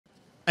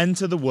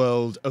Enter the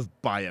world of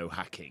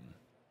biohacking.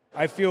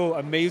 I feel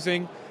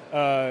amazing,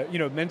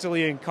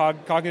 mentally and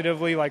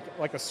cognitively,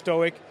 like a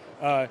stoic.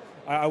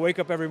 I wake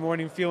up every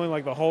morning feeling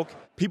like the Hulk.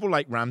 People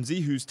like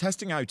Ramsey, who's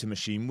testing out a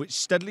machine which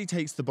steadily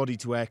takes the body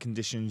to air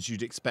conditions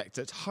you'd expect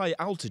at high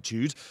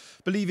altitude,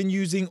 believe in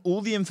using all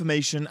the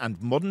information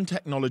and modern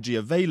technology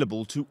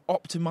available to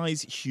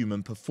optimize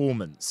human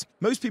performance.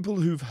 Most people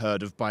who've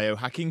heard of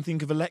biohacking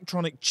think of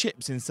electronic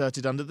chips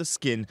inserted under the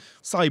skin,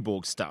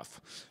 cyborg stuff.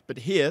 But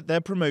here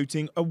they're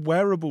promoting a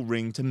wearable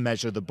ring to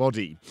measure the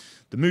body.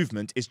 The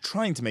movement is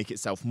trying to make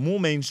itself more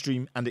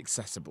mainstream and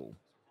accessible.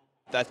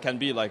 That can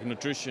be like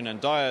nutrition and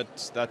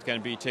diet, that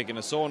can be taking a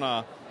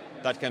sauna,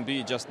 that can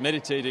be just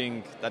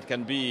meditating, that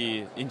can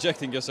be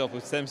injecting yourself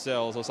with stem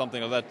cells or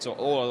something like that. So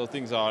all of those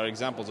things are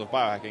examples of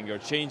biohacking. You're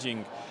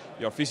changing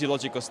your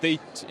physiological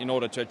state in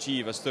order to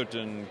achieve a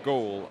certain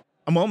goal.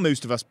 And while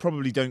most of us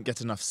probably don't get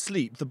enough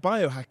sleep, the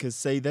biohackers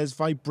say there's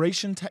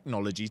vibration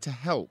technology to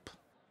help.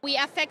 We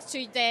affect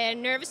to the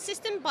nervous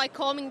system by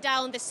calming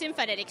down the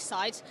sympathetic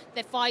side,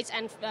 the fight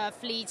and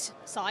flight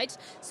side.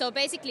 So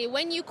basically,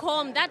 when you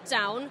calm that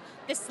down,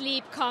 the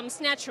sleep comes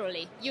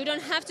naturally. You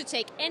don't have to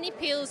take any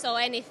pills or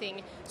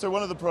anything. So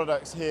one of the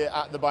products here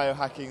at the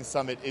Biohacking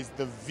Summit is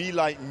the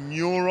V-Light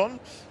Neuron,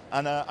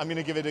 and I'm going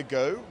to give it a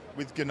go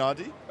with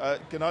Gennady.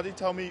 Gennady,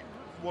 tell me,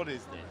 what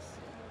is this?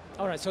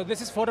 All right, so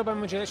this is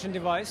photobiomodulation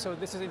device. So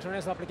this is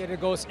internally applicated, it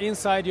goes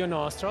inside your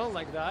nostril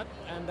like that,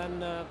 and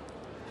then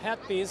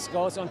headpiece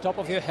goes on top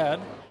of your head.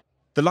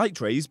 The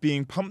light rays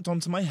being pumped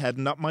onto my head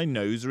and up my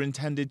nose are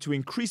intended to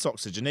increase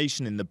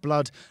oxygenation in the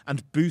blood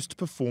and boost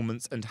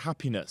performance and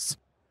happiness.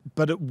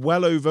 But at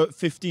well over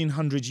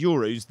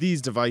 €1,500,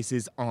 these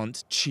devices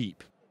aren't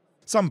cheap.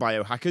 Some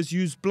biohackers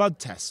use blood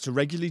tests to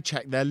regularly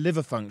check their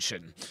liver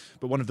function.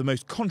 But one of the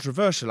most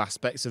controversial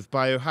aspects of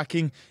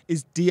biohacking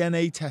is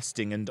DNA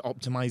testing and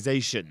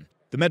optimization.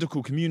 The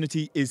medical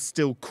community is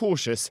still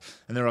cautious,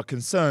 and there are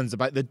concerns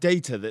about the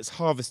data that's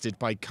harvested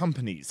by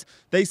companies.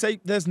 They say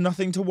there's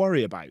nothing to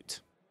worry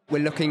about.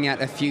 We're looking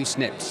at a few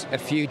SNPs, a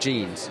few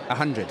genes,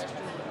 100,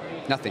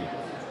 nothing.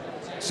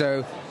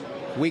 So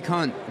we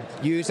can't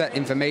use that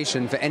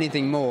information for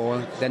anything more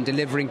than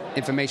delivering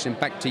information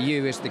back to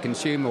you as the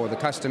consumer or the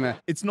customer.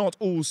 It's not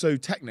all so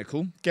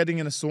technical. Getting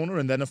in a sauna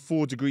and then a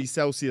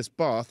 4°C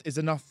bath is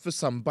enough for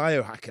some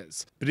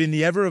biohackers. But in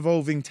the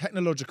ever-evolving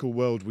technological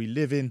world we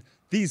live in,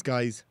 these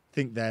guys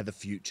think they're the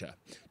future.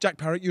 Jack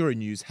Parrott,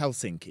 Euronews,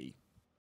 Helsinki.